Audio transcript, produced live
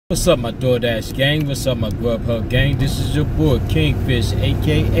What's up, my DoorDash gang? What's up, my Grubhub gang? This is your boy Kingfish,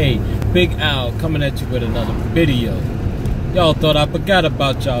 aka Big Al, coming at you with another video. Y'all thought I forgot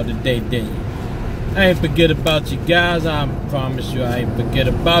about y'all today, didn't you? I ain't forget about you guys. I promise you I ain't forget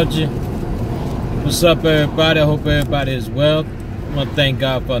about you. What's up, everybody? I hope everybody is well. I want to thank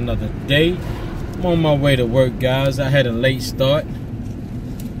God for another day. I'm on my way to work, guys. I had a late start.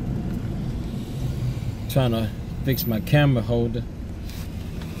 Trying to fix my camera holder.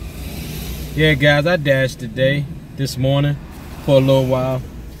 Yeah, guys, I dashed today, this morning, for a little while.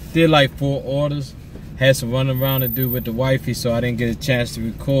 Did like 4 orders. Had some running around to do with the wifey, so I didn't get a chance to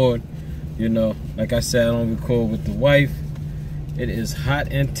record. You know, like I said, I don't record with the wife. It is hot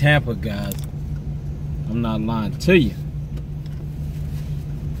in Tampa, guys. I'm not lying to you.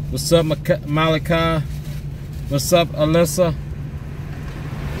 What's up, Malika? What's up, Alyssa?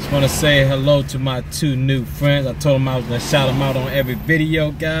 Just want to say hello to my 2 new friends. I told them I was going to shout them out on every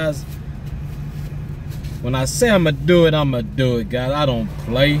video, guys. When I say I'm going to do it, I'm going to do it, guys. I don't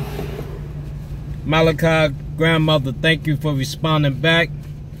play. Malachi, grandmother, thank you for responding back.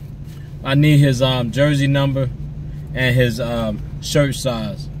 I need his jersey number and his shirt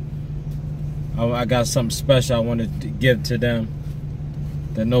size. I got something special I wanted to give to them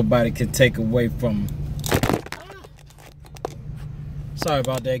that nobody can take away from them. Sorry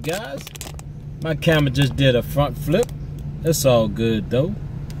about that, guys. My camera just did a front flip. It's all good, though.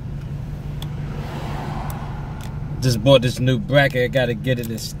 Just bought this new bracket. I gotta get it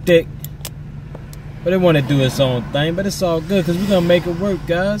to stick. But it want to do its own thing. But it's all good because we're gonna make it work,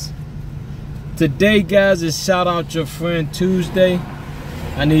 guys. Today, guys, is Shout Out Your Friend Tuesday.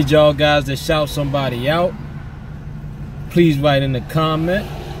 I need y'all guys to shout somebody out. Please write in the comment.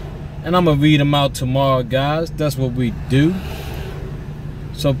 And I'm gonna read them out tomorrow, guys. That's what we do.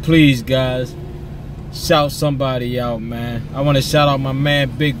 So please, guys, shout somebody out, man. I want to shout out my man,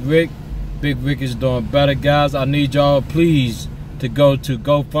 Big Rick. Big Rick is doing better, guys. I need y'all, please, to go to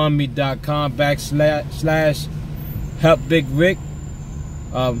GoFundMe.com/help Big Rick.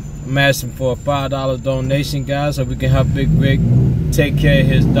 I'm asking for a $5 donation, guys, so we can help Big Rick take care of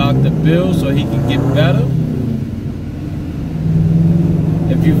his doctor bills so he can get better.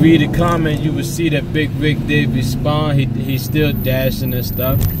 If you read the comment, you will see that Big Rick did respond. He's still dashing and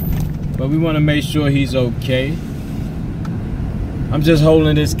stuff, but we want to make sure he's okay. I'm just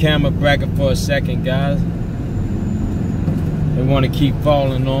holding this camera bracket for a second, guys. They want to keep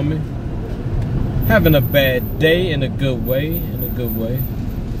falling on me. Having a bad day in a good way.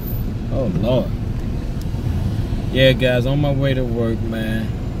 Oh, Lord. Yeah, guys, on my way to work, man.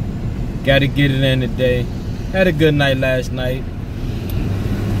 Got to get it in today. Had a good night last night.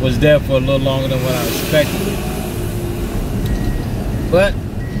 Was there for a little longer than what I expected. But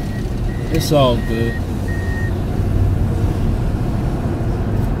it's all good.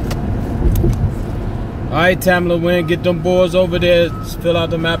 Alright, Tamla Wynn, get them boys over there. Just fill out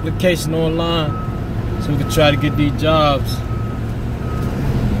them application online so we can try to get these jobs.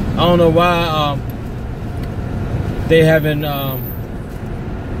 I don't know why they haven't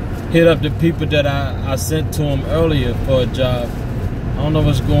hit up the people that I sent to them earlier for a job. I don't know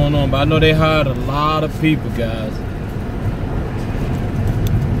what's going on, but I know they hired a lot of people, guys.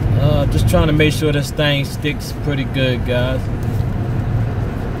 Just trying to make sure this thing sticks pretty good, guys.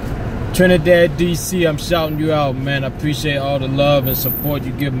 Trinidad, DC, I'm shouting you out, man. I appreciate all the love and support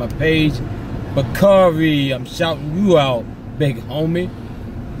you give my page. Bakari, I'm shouting you out, big homie.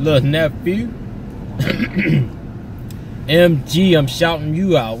 Little nephew. MG, I'm shouting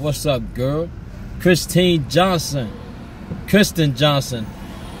you out. What's up, girl? Kristen Johnson,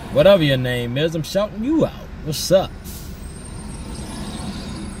 whatever your name is, I'm shouting you out. What's up?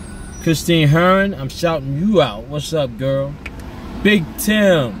 Christine Hearn, I'm shouting you out. What's up, girl? Big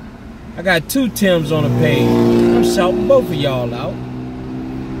Tim. I got 2 Tims on the page. I'm shouting both of y'all out.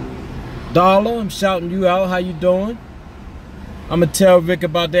 Darla, I'm shouting you out. How you doing? I'm going to tell Rick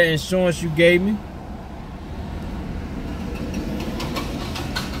about that insurance you gave me.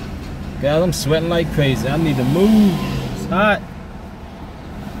 Guys, I'm sweating like crazy. I need to move. It's hot.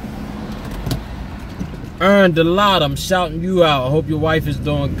 Earned a lot. I'm shouting you out. I hope your wife is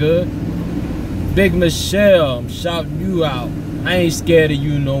doing good. Big Michelle, I'm shouting you out. I ain't scared of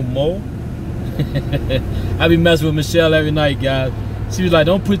you no more. I be messing with Michelle every night, guys. She was like,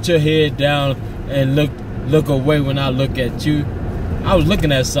 don't put your head down and look away when I look at you. I was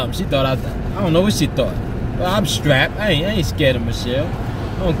looking at something. She thought I don't know what she thought. But I'm strapped. I ain't scared of Michelle.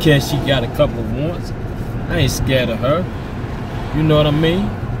 I don't care if she got a couple of wants. I ain't scared of her. You know what I mean?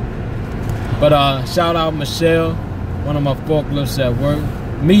 But shout out Michelle, one of my forklifts at work.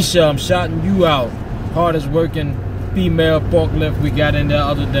 Misha, I'm shouting you out. Hardest working female forklift we got in there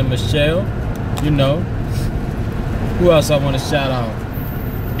other than Michelle. You know. Who else I want to shout out?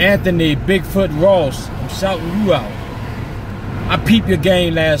 Anthony Bigfoot Ross. I'm shouting you out. I peeped your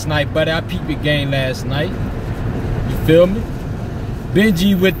game last night, buddy. I peeped your game last night. You feel me?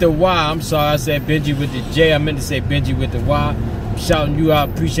 Benji with the Y. I'm sorry, I said Benji with the J. I meant to say Benji with the Y. I'm shouting you out.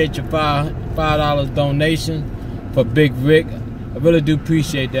 Appreciate your $5 donation for Big Rick. I really do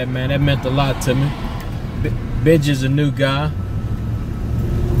appreciate that, man. That meant a lot to me. Benji's a new guy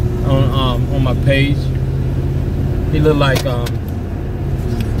on my page. He look like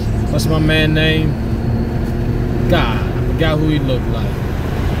what's my man name? God, I forgot who he looked like.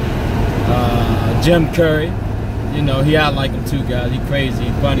 Jim Curry. You know, he out like him too, guys. He crazy,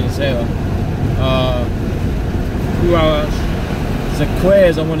 he funny as hell. Who else?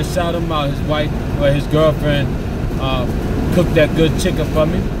 Zaquez, I want to shout him out. His wife, or his girlfriend, cooked that good chicken for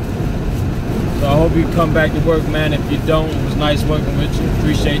me. So I hope you come back to work, man. If you don't, it was nice working with you.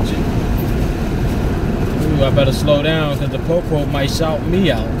 Appreciate you. Ooh, I better slow down because the popo might shout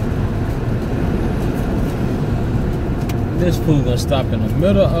me out. This fool gonna stop in the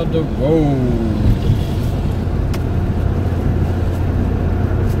middle of the road.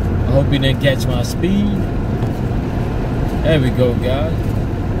 I hope he didn't catch my speed. There we go, guys.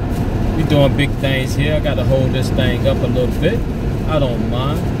 We doing big things here. I gotta hold this thing up a little bit. I don't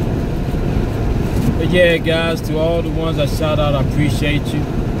mind. But yeah, guys, to all the ones I shout out, I appreciate you.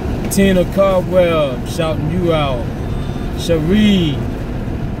 Tina Caldwell, I'm shouting you out. Cherie,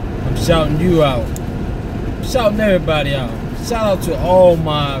 I'm shouting you out. I'm shouting everybody out. Shout out to all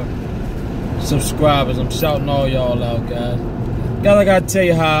my subscribers. I'm shouting all y'all out, guys. Guys, I gotta tell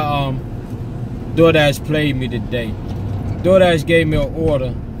you how DoorDash played me today. DoorDash gave me an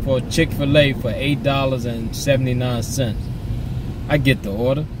order for Chick-fil-A for $8.79. I get the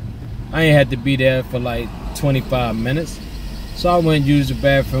order. I ain't had to be there for like 25 minutes. So I went and used the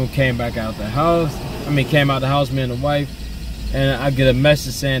bathroom, came back out the house. Came out the house, me and the wife. And I get a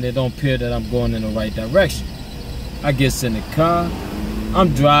message saying it don't appear that I'm going in the right direction. I get in the car.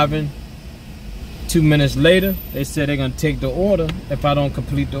 I'm driving. 2 minutes later, they said they're gonna take the order if I don't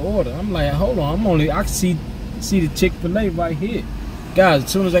complete the order. I'm like, hold on, I see the Chick-fil-A right here. Guys, as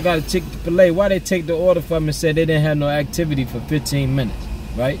soon as I got a Chick-fil-A, why they take the order from me and said they didn't have no activity for 15 minutes,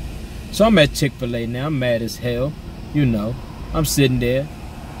 right? So I'm at Chick-fil-A now, I'm mad as hell, you know. I'm sitting there.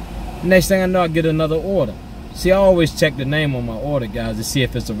 Next thing I know, I get another order. See, I always check the name on my order, guys, to see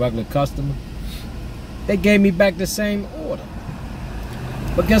if it's a regular customer. They gave me back the same order.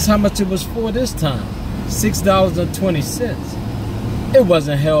 But guess how much it was for this time? $6.20. It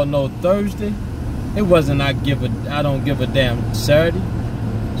wasn't hell no Thursday. It wasn't I don't give a damn Saturday.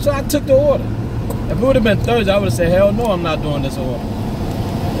 So I took the order. If it would have been Thursday, I would have said, hell no, I'm not doing this order.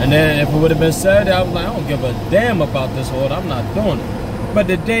 And then if it would have been Saturday, I was like, I don't give a damn about this order. I'm not doing it. But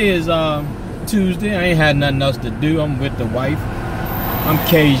the day is Tuesday. I ain't had nothing else to do. I'm with the wife. I'm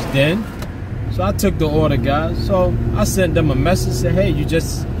caged in. So I took the order, guys. So I sent them a message, said, hey, you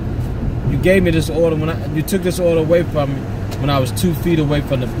gave me this order you took this order away from me when I was 2 feet away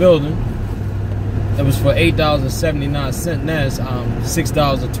from the building. It was for $8.79. Now it's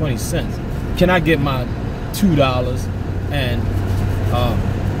 $6.20. Can I get my $2 and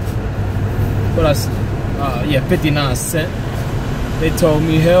 59 cents? They told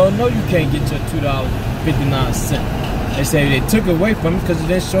me, hell no, you can't get your $2.59. They said they took it away from me because it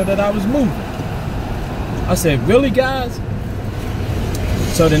didn't show that I was moving. I said, really, guys?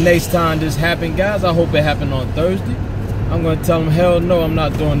 So the next time this happened, guys, I hope it happened on Thursday. I'm going to tell them, hell no, I'm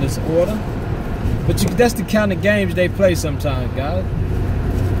not doing this order. But that's the kind of games they play sometimes, guys.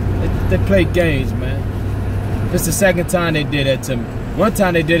 They play games, man. It's the second time they did that to me. One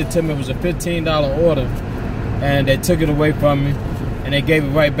time they did it to me, it was a $15 order, and they took it away from me, and they gave it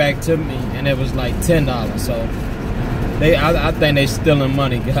right back to me, and it was like $10. So I think they stealing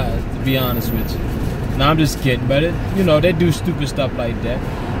money, guys, to be honest with you. No, I'm just kidding, but you know, they do stupid stuff like that.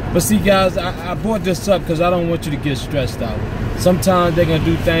 But see, guys, I brought this up because I don't want you to get stressed out. Sometimes they're going to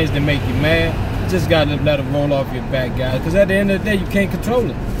do things that make you mad. You just got to let them roll off your back, guys, because at the end of the day, you can't control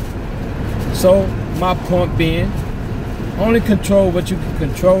it. So my point being, only control what you can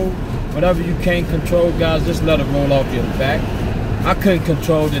control. Whatever you can't control, guys, just let it roll off your back. I couldn't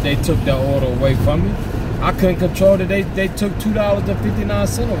control that they took that order away from me. I couldn't control that they took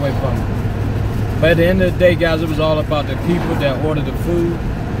 $2.59 away from me. But at the end of the day, guys, it was all about the people that ordered the food.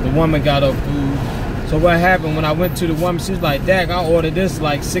 The woman got her food. So what happened when I went to the woman, she was like, Dak, I ordered this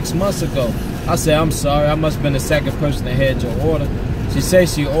like 6 months ago. I said, I'm sorry, I must have been the second person that had your order. She said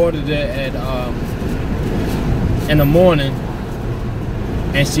she ordered it at in the morning,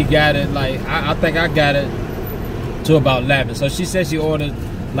 and she got it like, I think I got it to about 11. So she said she ordered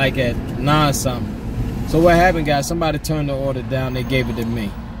like at 9 something. So what happened, guys? Somebody turned the order down. They gave it to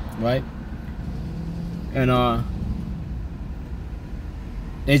me, right? And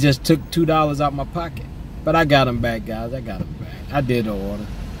they just took $2 out my pocket. But I got them back, guys. I got them back. I did the order.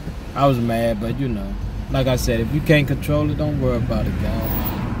 I was mad, but you know, like I said, if you can't control it, don't worry about it, guys.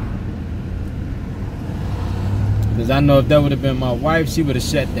 Because I know if that would have been my wife, she would have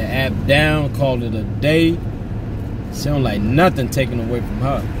shut the app down, called it a day. She don't like nothing taken away from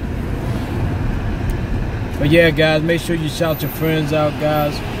her. But yeah, guys, make sure you shout your friends out,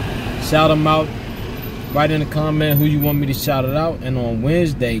 guys. Shout them out. Write in the comment who you want me to shout it out. And on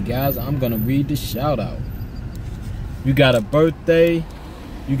Wednesday, guys, I'm going to read the shout out. You got a birthday.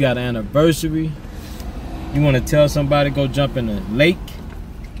 You got an anniversary. You want to tell somebody go jump in the lake.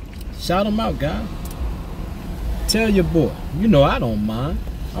 Shout them out, guys. Tell your boy. You know I don't mind.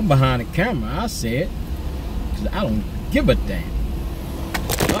 I'm behind the camera. I say it. Because I don't give a damn.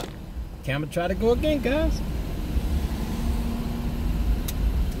 Oh, camera try to go again, guys.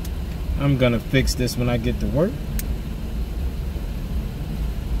 I'm gonna fix this when I get to work.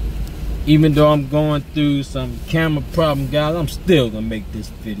 Even though I'm going through some camera problem, guys, I'm still gonna make this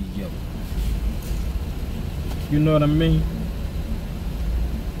video. You know what I mean?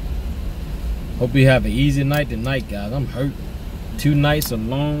 Hope you have an easy night tonight, guys. I'm hurt. 2 nights are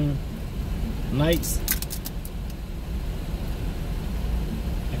long nights.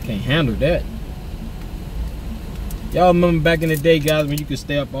 I can't handle that. Y'all remember back in the day, guys, when you could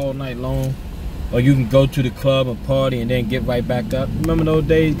stay up all night long? Or you can go to the club and party and then get right back up? Remember those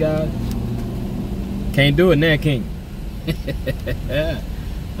days, guys? Can't do it now, can you?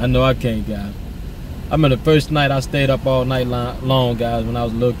 I know I can't, guys. I remember the first night I stayed up all night long, guys, when I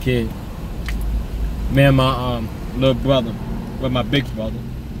was a little kid. Me and my little brother, with my big brother.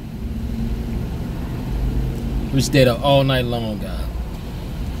 We stayed up all night long, guys.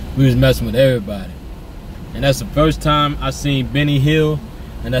 We was messing with everybody. And that's the first time I seen Benny Hill,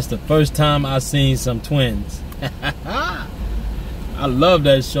 and that's the first time I seen some twins. I love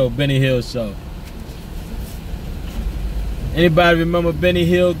that show, Benny Hill show. Anybody remember Benny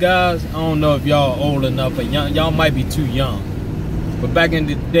Hill, guys? I don't know if y'all old enough, but y'all might be too young. But back in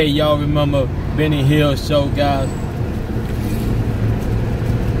the day, y'all remember Benny Hill show, guys?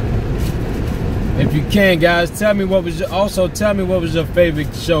 If you can, guys, tell me what was your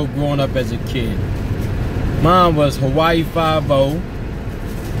favorite show growing up as a kid. Mine was Hawaii Five-0.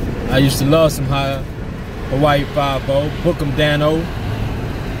 I used to love some Hawaii Five-0. Bookem Danno.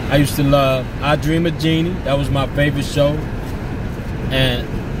 I used to love I Dream of Jeannie. That was my favorite show. And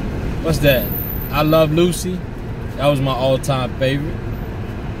what's that? I Love Lucy. That was my all-time favorite.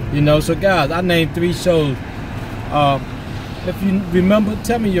 You know, so guys, I named 3 shows. If you remember,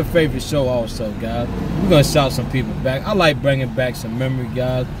 tell me your favorite show also, guys. We're gonna shout some people back. I like bringing back some memory,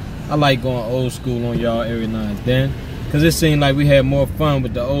 guys. I like going old school on y'all every now and then, because it seemed like we had more fun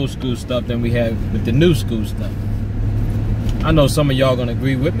with the old school stuff than we had with the new school stuff. I know some of y'all gonna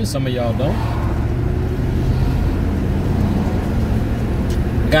agree with me, some of y'all don't.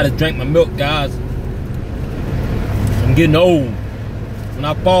 I gotta drink my milk, guys. I'm getting old. When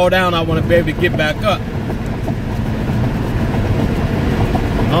I fall down, I want to be able to get back up.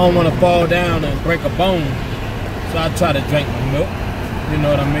 I don't want to fall down and break a bone, so I try to drink my milk. You know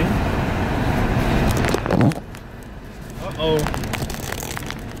what I mean? Uh-oh.